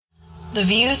The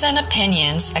views and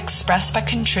opinions expressed by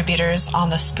contributors on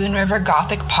the Spoon River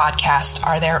Gothic podcast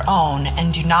are their own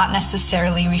and do not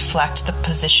necessarily reflect the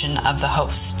position of the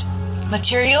host.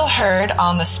 Material heard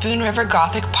on the Spoon River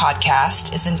Gothic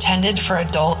podcast is intended for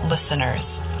adult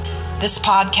listeners. This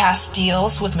podcast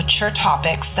deals with mature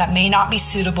topics that may not be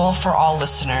suitable for all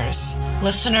listeners.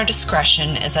 Listener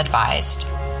discretion is advised.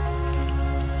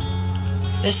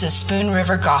 This is Spoon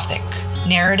River Gothic,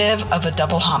 narrative of a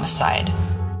double homicide.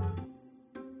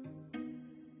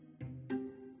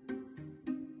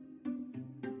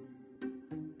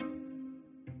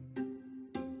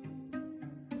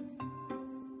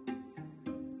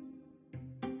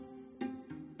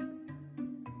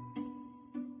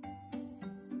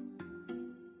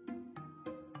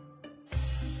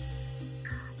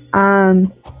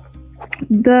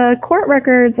 The court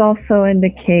records also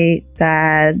indicate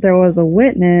that there was a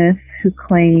witness who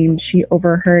claimed she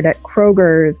overheard at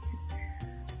Kroger's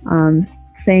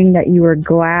saying that you were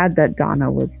glad that Donna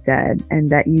was dead and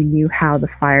that you knew how the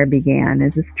fire began.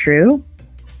 Is this true?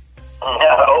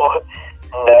 No,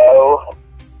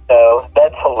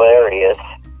 that's hilarious.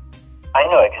 I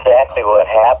know exactly what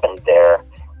happened there,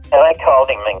 and I called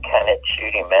him and kind of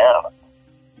chewed him out.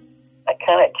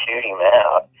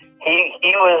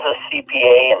 He was a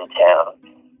CPA in town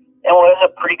and was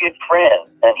a pretty good friend,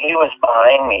 and he was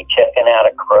behind me checking out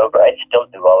a Kroger. I still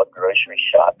do all the grocery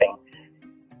shopping,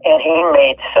 and he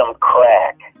made some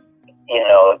crack,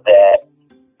 that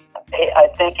I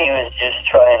think he was just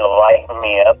trying to lighten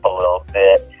me up a little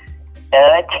bit. And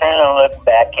I turned and looked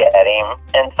back at him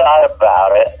and thought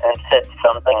about it and said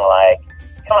something like,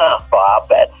 "Come on, Bob,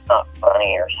 that's not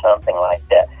funny," or something like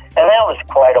that. And that was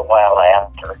quite a while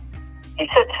after. He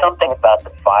said something about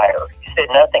the fire. He said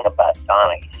nothing about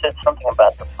Donna. He said something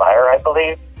about the fire, I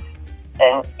believe.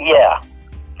 And yeah,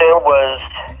 there was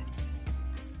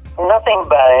nothing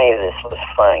about any of this was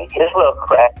funny. His little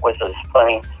crack was as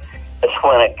funny as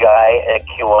when a guy at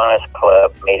Kiwanis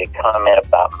Club made a comment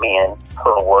about me and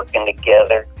her working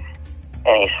together.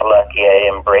 And he's lucky I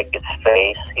didn't break his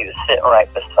face. He was sitting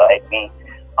right beside me,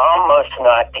 almost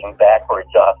knocked him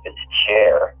backwards off his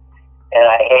chair. And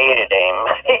I hated him,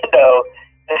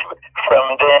 from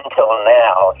then till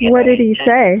now. What did he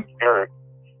say?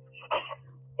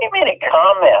 He made a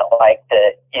comment like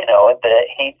that, that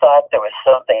he thought there was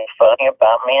something funny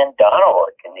about me and Donna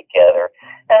working together.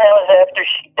 And that was after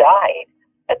she died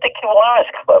at the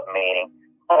Kiwanis Club meeting.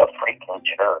 What a freaking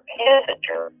jerk. He is a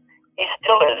jerk. He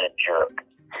still is a jerk.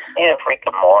 He's a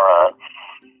freaking moron.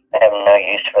 I have no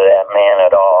use for that man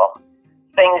at all.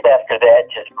 Things after that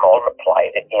just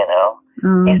multiplied it,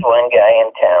 He's one guy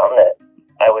in town that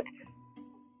I would...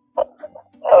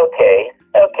 Okay.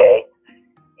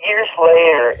 Years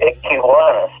later at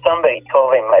Kiwanis, somebody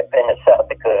told him I'd been to South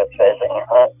Dakota pheasant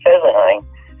hunting.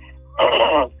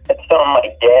 Had some of my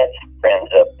dad's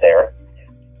friends up there,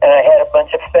 and I had a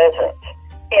bunch of pheasants.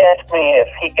 He asked me if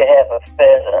he could have a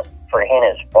pheasant for he and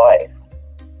his wife.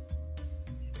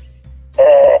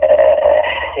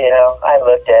 I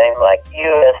looked at him like,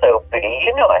 USOB,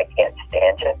 I can't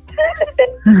stand you.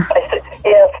 I said,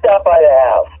 yeah, stop by the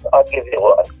house. I'll give you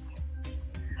one.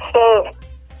 So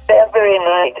that very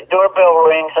night, the doorbell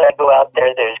rings, I go out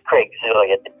there, there's Craig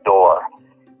Zilli at the door.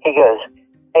 He goes,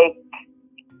 "Hey,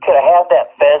 could I have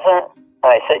that pheasant?"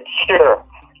 I said, "Sure."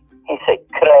 He said,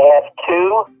 "Could I have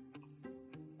two?"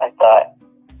 I thought,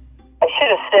 I should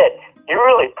have said, "You're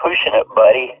really pushing it,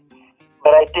 buddy."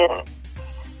 But I didn't.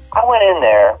 I went in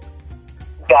there,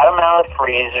 got him out of the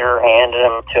freezer, handed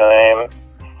him to him.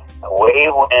 Away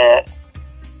he went,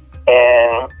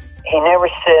 and he never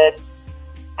said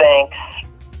thanks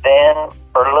then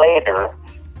or later.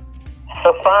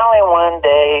 So finally one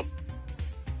day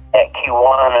at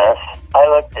Kiwanis, I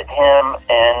looked at him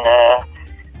and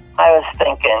I was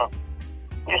thinking,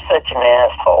 "You're such an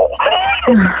asshole."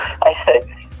 I said,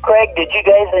 "Craig, did you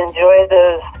guys enjoy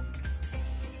those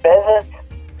pheasants?"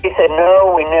 He said,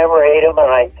 "No, we never ate them,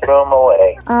 and I threw them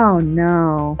away." Oh,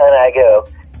 no. And I go,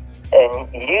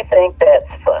 "And you think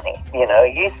that's funny?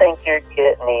 You think you're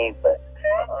getting even."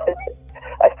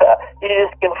 I thought, you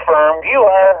just confirmed you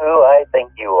are who I think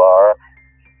you are.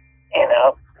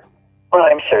 Well,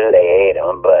 I'm sure they ate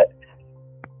them, but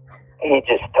he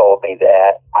just told me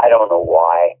that. I don't know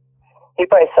why. He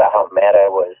probably saw how mad I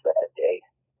was that day.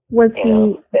 Was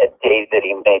he... That day that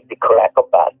he made the crack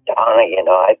about Donna,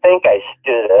 I think I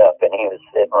stood up and he was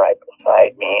sitting right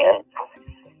beside me, and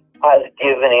I was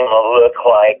giving him a look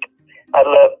like I'd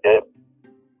love to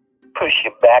push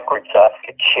you backwards off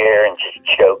your chair and just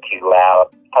choke you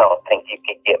out. I don't think you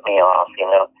could get me off,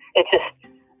 It just,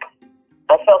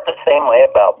 I felt the same way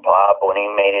about Bob when he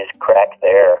made his crack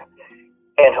there.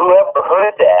 And whoever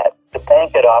heard that, the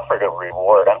bank had offered a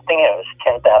reward. I'm thinking it was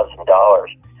 $10,000.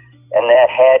 And that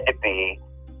had to be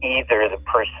either the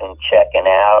person checking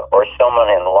out or someone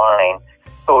in line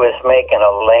who was making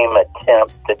a lame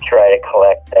attempt to try to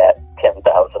collect that $10,000.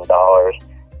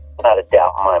 Not a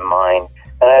doubt in my mind.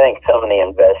 And I think some of the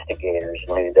investigators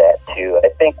knew that too. I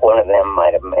think one of them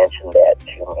might have mentioned that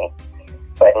to me.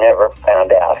 But I never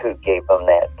found out who gave them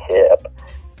that tip.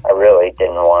 I really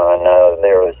didn't want to know.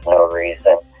 There was no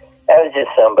reason. That was just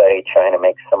somebody trying to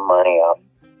make some money off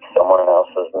someone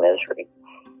else's misery.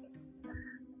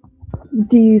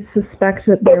 Do you suspect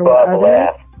that there were Bob others?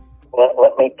 laughed.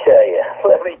 Let me tell you,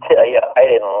 I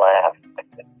didn't laugh.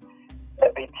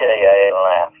 Let me tell you, I didn't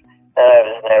laugh. And I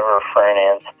was never for an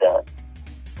instant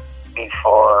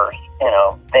before,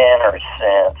 then or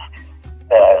since,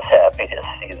 that I was happy to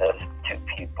see those two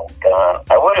people gone.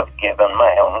 I would have given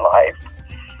my own life.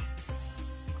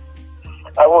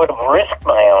 I would have risked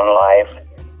my own life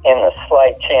in the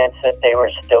slight chance that they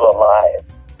were still alive.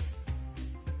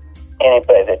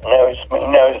 Anybody that knows me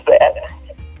knows that,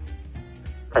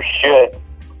 or should.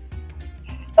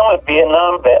 I'm a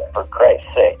Vietnam vet, for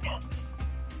Christ's sake.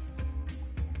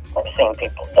 I've seen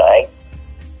people die.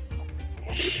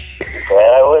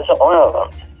 Glad I wasn't one of them.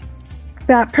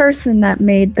 That person that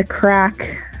made the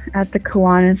crack at the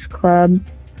Kiwanis Club,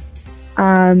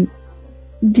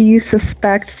 do you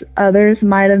suspect others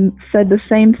might have said the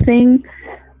same thing?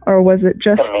 Or was it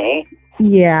just... To me?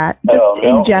 Yeah, just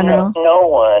in general. No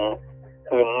one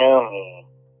who knew me.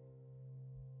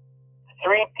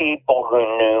 3 people who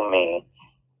knew me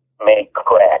made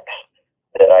cracks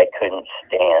that I couldn't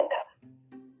stand.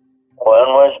 One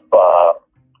was Bob,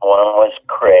 one was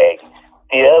Craig.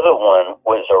 The other one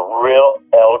was a real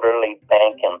elderly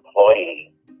bank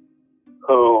employee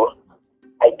who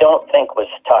I don't think was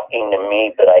talking to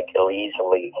me, but I could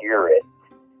easily hear it,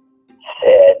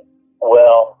 said,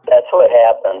 well, that's what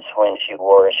happens when she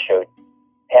wore a short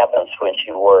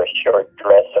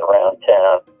dress around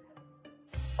town.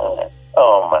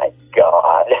 Oh my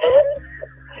God.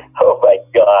 Oh my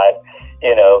God.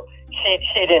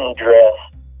 She didn't dress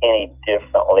any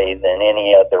differently than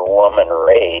any other woman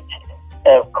her age.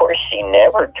 And of course, she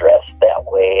never dressed that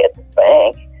way at the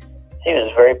bank. She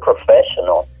was very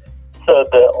professional. So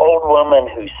the old woman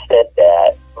who said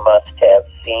that must have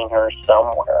seen her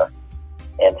somewhere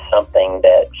in something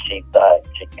that she thought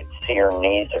she could see her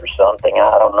knees or something.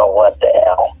 I don't know what the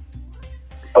hell.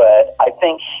 But I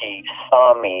think she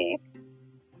saw me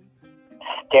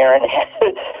staring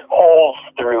at holes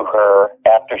through her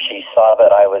after she saw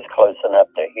that I was close enough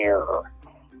to hear her.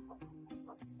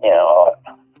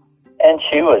 And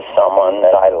she was someone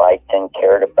that I liked and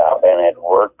cared about and had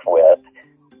worked with.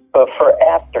 But for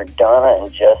after Donna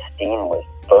and Justine was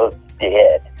both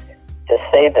dead, to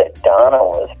say that Donna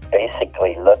was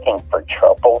basically looking for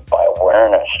trouble by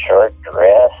wearing a short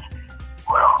dress,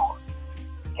 whew,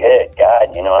 good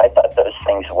God, I thought those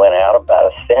things went out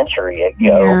about a century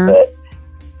ago, but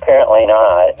apparently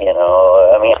not,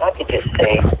 I mean, how could you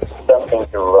say something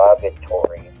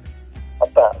derogatory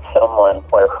about someone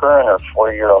where her and her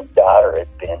 4-year-old daughter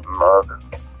had been murdered?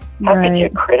 How could you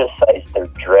criticize their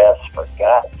dress, for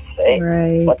God's sake?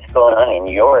 Right. What's going on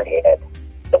in your head?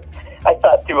 I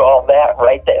thought through all that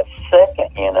right that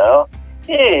second,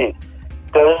 Dude,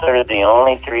 those are the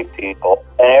only 3 people,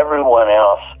 and everyone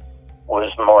else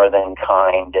was more than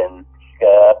kind. And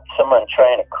someone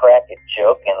trying to crack a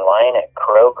joke in line at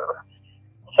Kroger,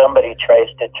 somebody tries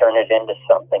to turn it into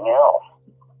something else,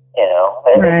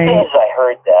 And as soon as I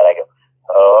heard that, I go,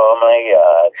 oh my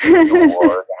God, the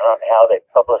reward. I don't know how they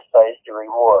publicized the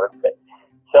reward, but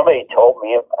somebody told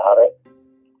me about it.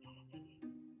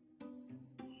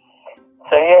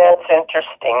 So yeah, it's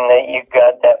interesting that you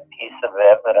got that piece of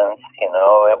evidence.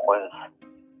 It was,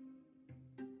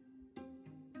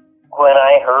 when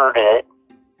I heard it,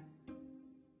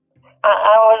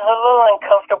 I was a little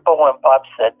uncomfortable when Bob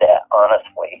said that,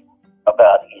 honestly, I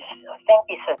think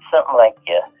he said something like,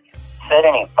 you set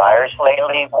any fires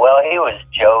lately? Well, he was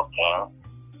joking.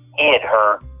 He had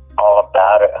heard all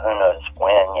about it, who knows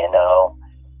when,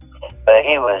 but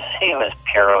he was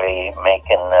purely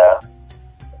making a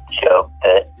joke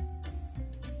that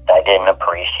I didn't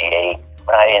appreciate.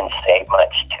 I didn't say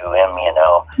much to him,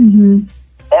 Mm-hmm.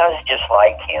 That was just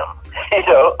like him.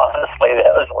 Honestly,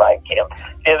 that was like him.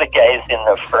 The other guys in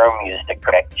the firm used to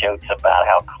crack jokes about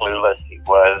how clueless he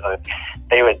was. And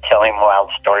they would tell him wild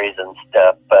stories and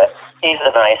stuff, but he's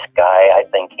a nice guy. I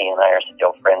think he and I are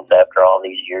still friends after all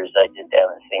these years. I just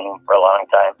haven't seen him for a long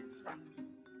time.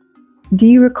 Do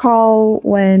you recall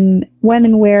when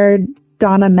and where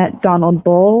Donna met Donald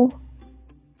Bull?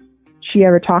 She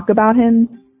ever talk about him?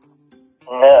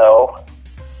 No,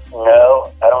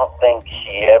 I don't think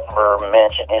she ever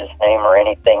mentioned his name or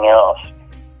anything else.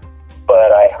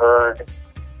 But I heard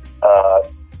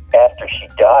after she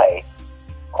died,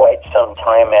 quite some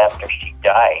time after she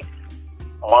died,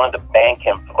 one of the bank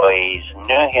employees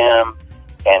knew him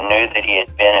and knew that he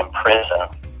had been in prison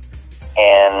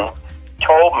and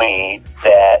told me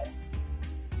that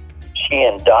she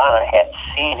and Donna had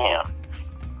seen him.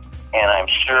 And I'm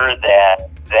sure that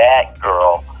that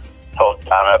girl told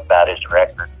Donna about his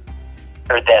record.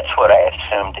 Or that's what I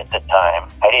assumed at the time.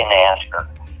 I didn't ask her.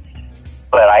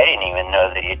 But I didn't even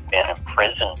know that he'd been in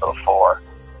prison before.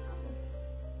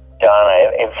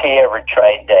 Donna, if he ever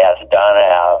tried to ask Donna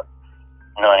out,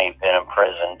 knowing he'd been in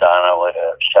prison, Donna would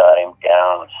have shot him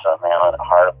down somehow in a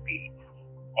heartbeat.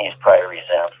 He's probably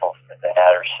resentful for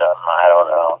that or something. I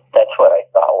don't know. That's what I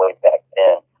thought way back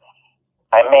then.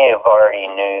 I may have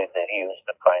already knew that he was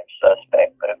the prime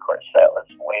suspect, but of course that was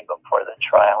way before the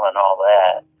trial and all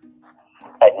that.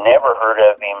 I'd never heard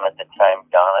of him at the time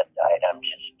Donna died. I'm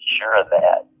just sure of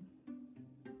that.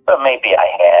 But maybe I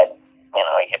had. You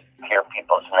know, you hear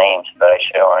people's names, but I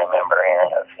sure don't remember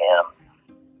hearing of him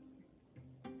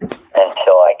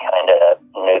until I kind of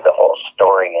knew the whole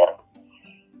story and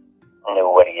knew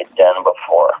what he had done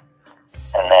before.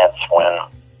 And that's when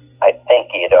I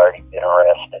think he had already been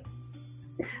arrested.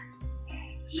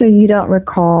 So you don't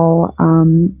recall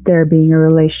there being a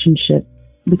relationship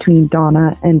between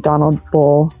Donna and Donald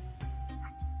Bull?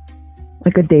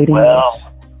 Like a dating? Well,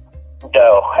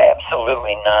 no,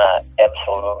 absolutely not.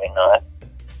 Absolutely not.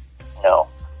 No.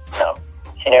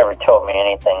 She never told me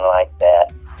anything like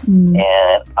that.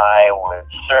 And I would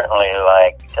certainly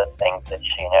like to think that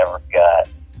she never got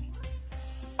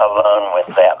alone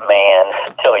with that man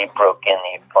until he broke in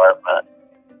the apartment.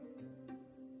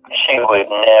 She would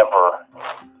never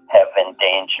have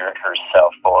endangered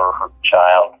herself or her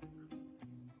child.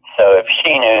 So if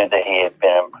she knew that he had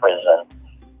been in prison,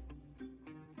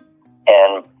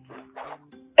 and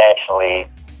actually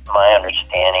my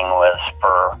understanding was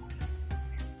for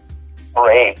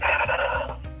rape,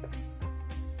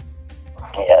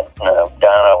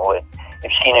 Donna would,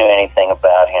 if she knew anything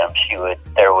about him,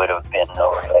 there would have been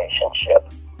no relationship.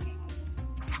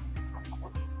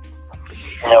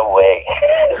 No way.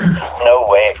 No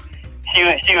way. She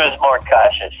was more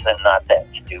cautious than not that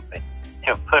stupid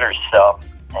to put herself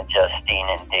and Justine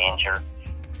in danger.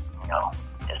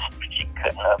 She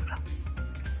couldn't have.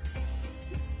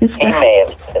 He may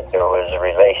have said there was a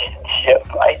relationship.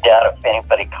 I doubt if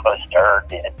anybody close to her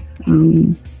did.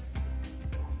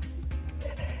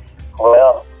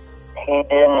 Well, he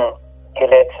didn't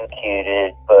get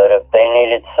executed, but if they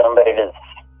needed somebody to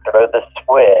throw the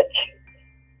switch,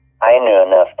 I knew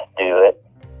enough to do it.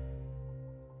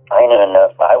 I knew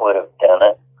enough. I would have done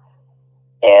it.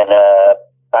 And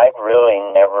I really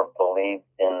never believed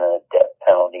in the death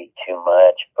penalty too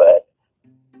much, but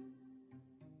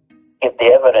if the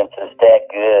evidence is that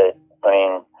good, I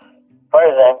mean, as far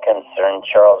as I'm concerned,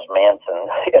 Charles Manson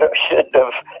shouldn't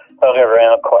have hung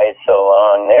around quite so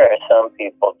long. There are some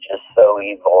people just so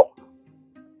evil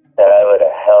that I would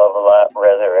a hell of a lot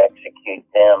rather execute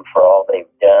them for all they've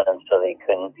done and so they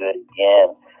couldn't do it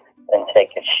again than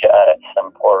take a shot at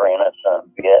some poor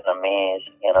innocent Vietnamese,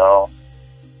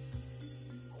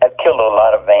 I've killed a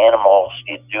lot of animals.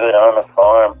 You do it on a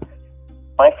farm.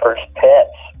 My first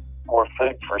pets were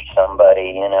food for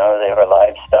somebody, they were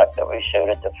livestock that we showed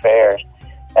at the fairs.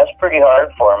 That's pretty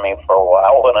hard for me for a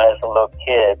while when I was a little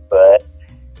kid, but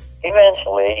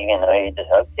eventually, you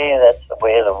just, okay, that's the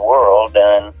way of the world,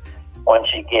 and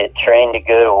once you get trained to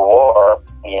go to war,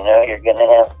 you're going to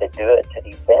have to do it to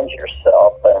defend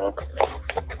yourself, and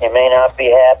you may not be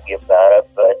happy about it,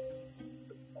 but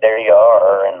there you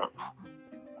are. And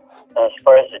as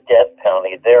far as the death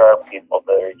penalty, there are people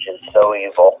that are just so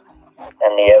evil,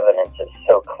 and the evidence is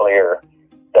so clear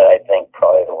that I think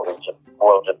probably the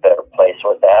world's a better place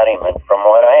without him. And from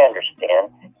what I understand,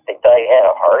 they thought he had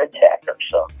a heart attack or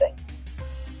something.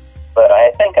 But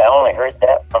I think I only heard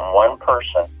that from one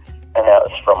person, and that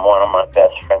was from one of my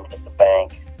best friends at the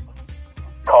bank.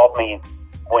 Called me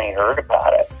when he heard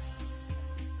about it.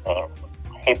 And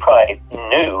he probably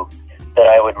knew that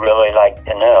I would really like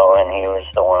to know, and he was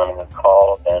the one who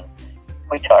called, and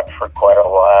we talked for quite a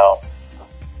while.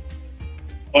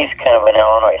 He's kind of an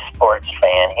Illinois sports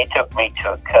fan. He took me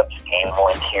to a Cubs game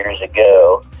once years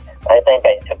ago. I think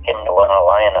I took him to one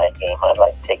Illini game. I'd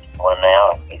like to take him one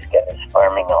now. He's got his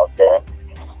farming all done.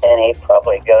 And he'd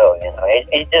probably go,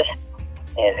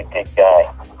 He's a good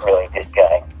guy, really good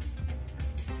guy.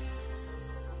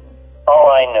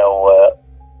 All I know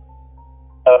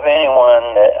of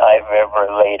anyone that I've ever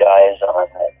laid eyes on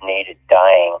that needed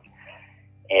dying,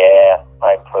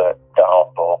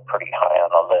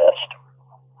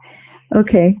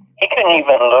 Okay. He couldn't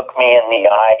even look me in the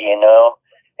eye, you know.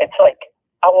 It's like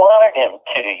I wanted him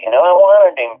to, you know. I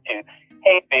wanted him to,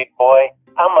 hey, big boy,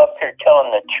 I'm up here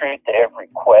telling the truth to every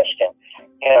question.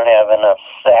 You don't have enough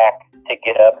sack to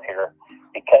get up here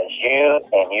because you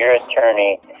and your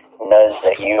attorney knows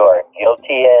that you are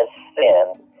guilty as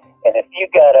sin. And if you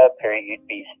got up here, you'd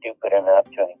be stupid enough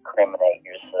to incriminate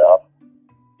yourself.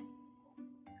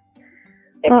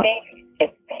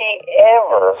 If he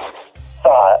ever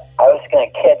thought I was going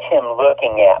to catch him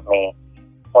looking at me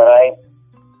when I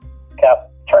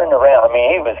got turned around, I mean,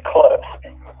 he was close.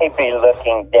 He'd be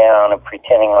looking down and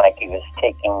pretending like he was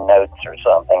taking notes or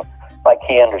something, like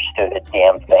he understood a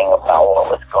damn thing about what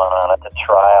was going on at the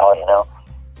trial, you know.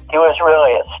 He was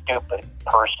really a stupid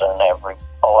person.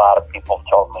 A lot of people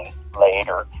told me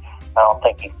later. I don't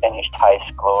think he finished high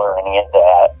school or any of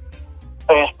that.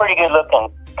 But he was a pretty good-looking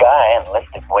guy and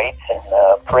lifted weights in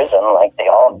prison like they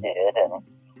all did. And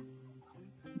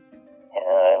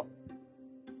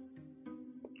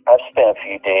I've spent a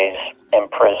few days in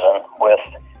prison with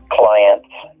clients,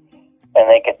 and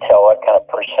they could tell what kind of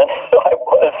person I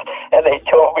was. And they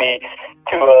told me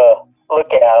to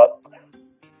look out.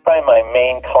 Probably my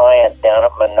main client down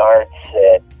at Menards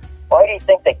said, "Why do you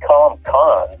think they call them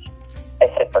cons?" I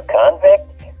said, "For convict?"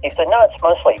 He said, "No, it's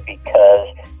mostly because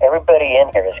everybody in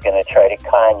here is going to try to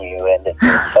con you into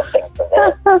doing something for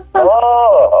them."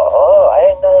 Oh, I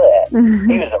didn't know that.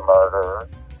 He was a murderer.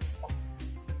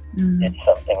 Did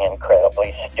something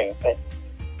incredibly stupid.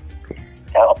 I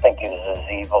don't think he was as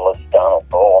evil as Donald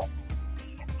Bull.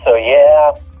 So,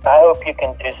 yeah, I hope you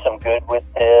can do some good with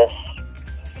this.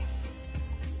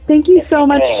 Thank you so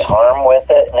much. If you do any harm with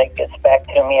it and it gets back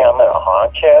to me, I'm going to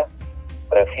haunt you.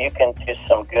 But if you can do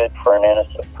some good for an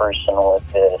innocent person with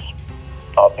this,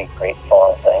 I'll be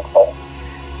grateful and thankful.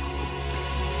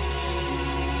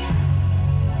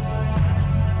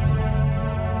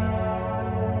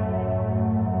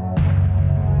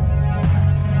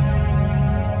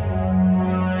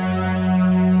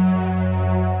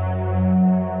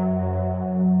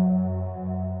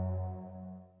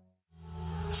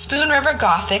 Spoon River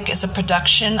Gothic is a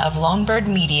production of Lonebird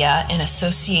Media in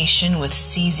association with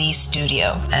CZ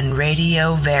Studio and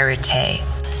Radio Verite.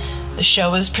 The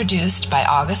show is produced by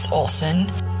August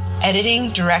Olson,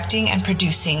 editing, directing, and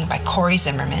producing by Corey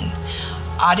Zimmerman,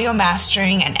 audio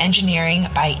mastering and engineering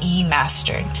by E.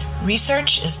 Mastered.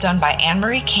 Research is done by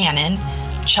Anne-Marie Cannon,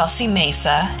 Chelsea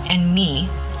Mesa, and me,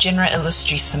 Jinra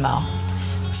Illustrissimo.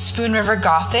 Spoon River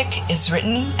Gothic is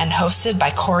written and hosted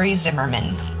by Corey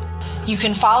Zimmerman. You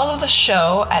can follow the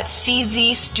show at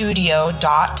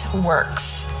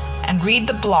czstudio.works and read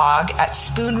the blog at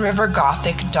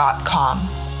spoonrivergothic.com.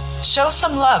 Show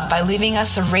some love by leaving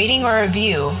us a rating or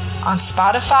review on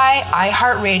Spotify,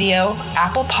 iHeartRadio,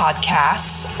 Apple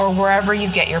Podcasts, or wherever you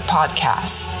get your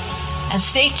podcasts. And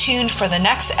stay tuned for the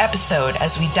next episode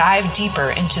as we dive deeper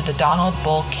into the Donald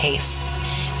Bull case.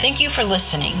 Thank you for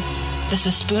listening. This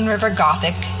is Spoon River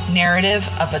Gothic, narrative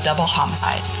of a double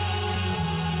homicide.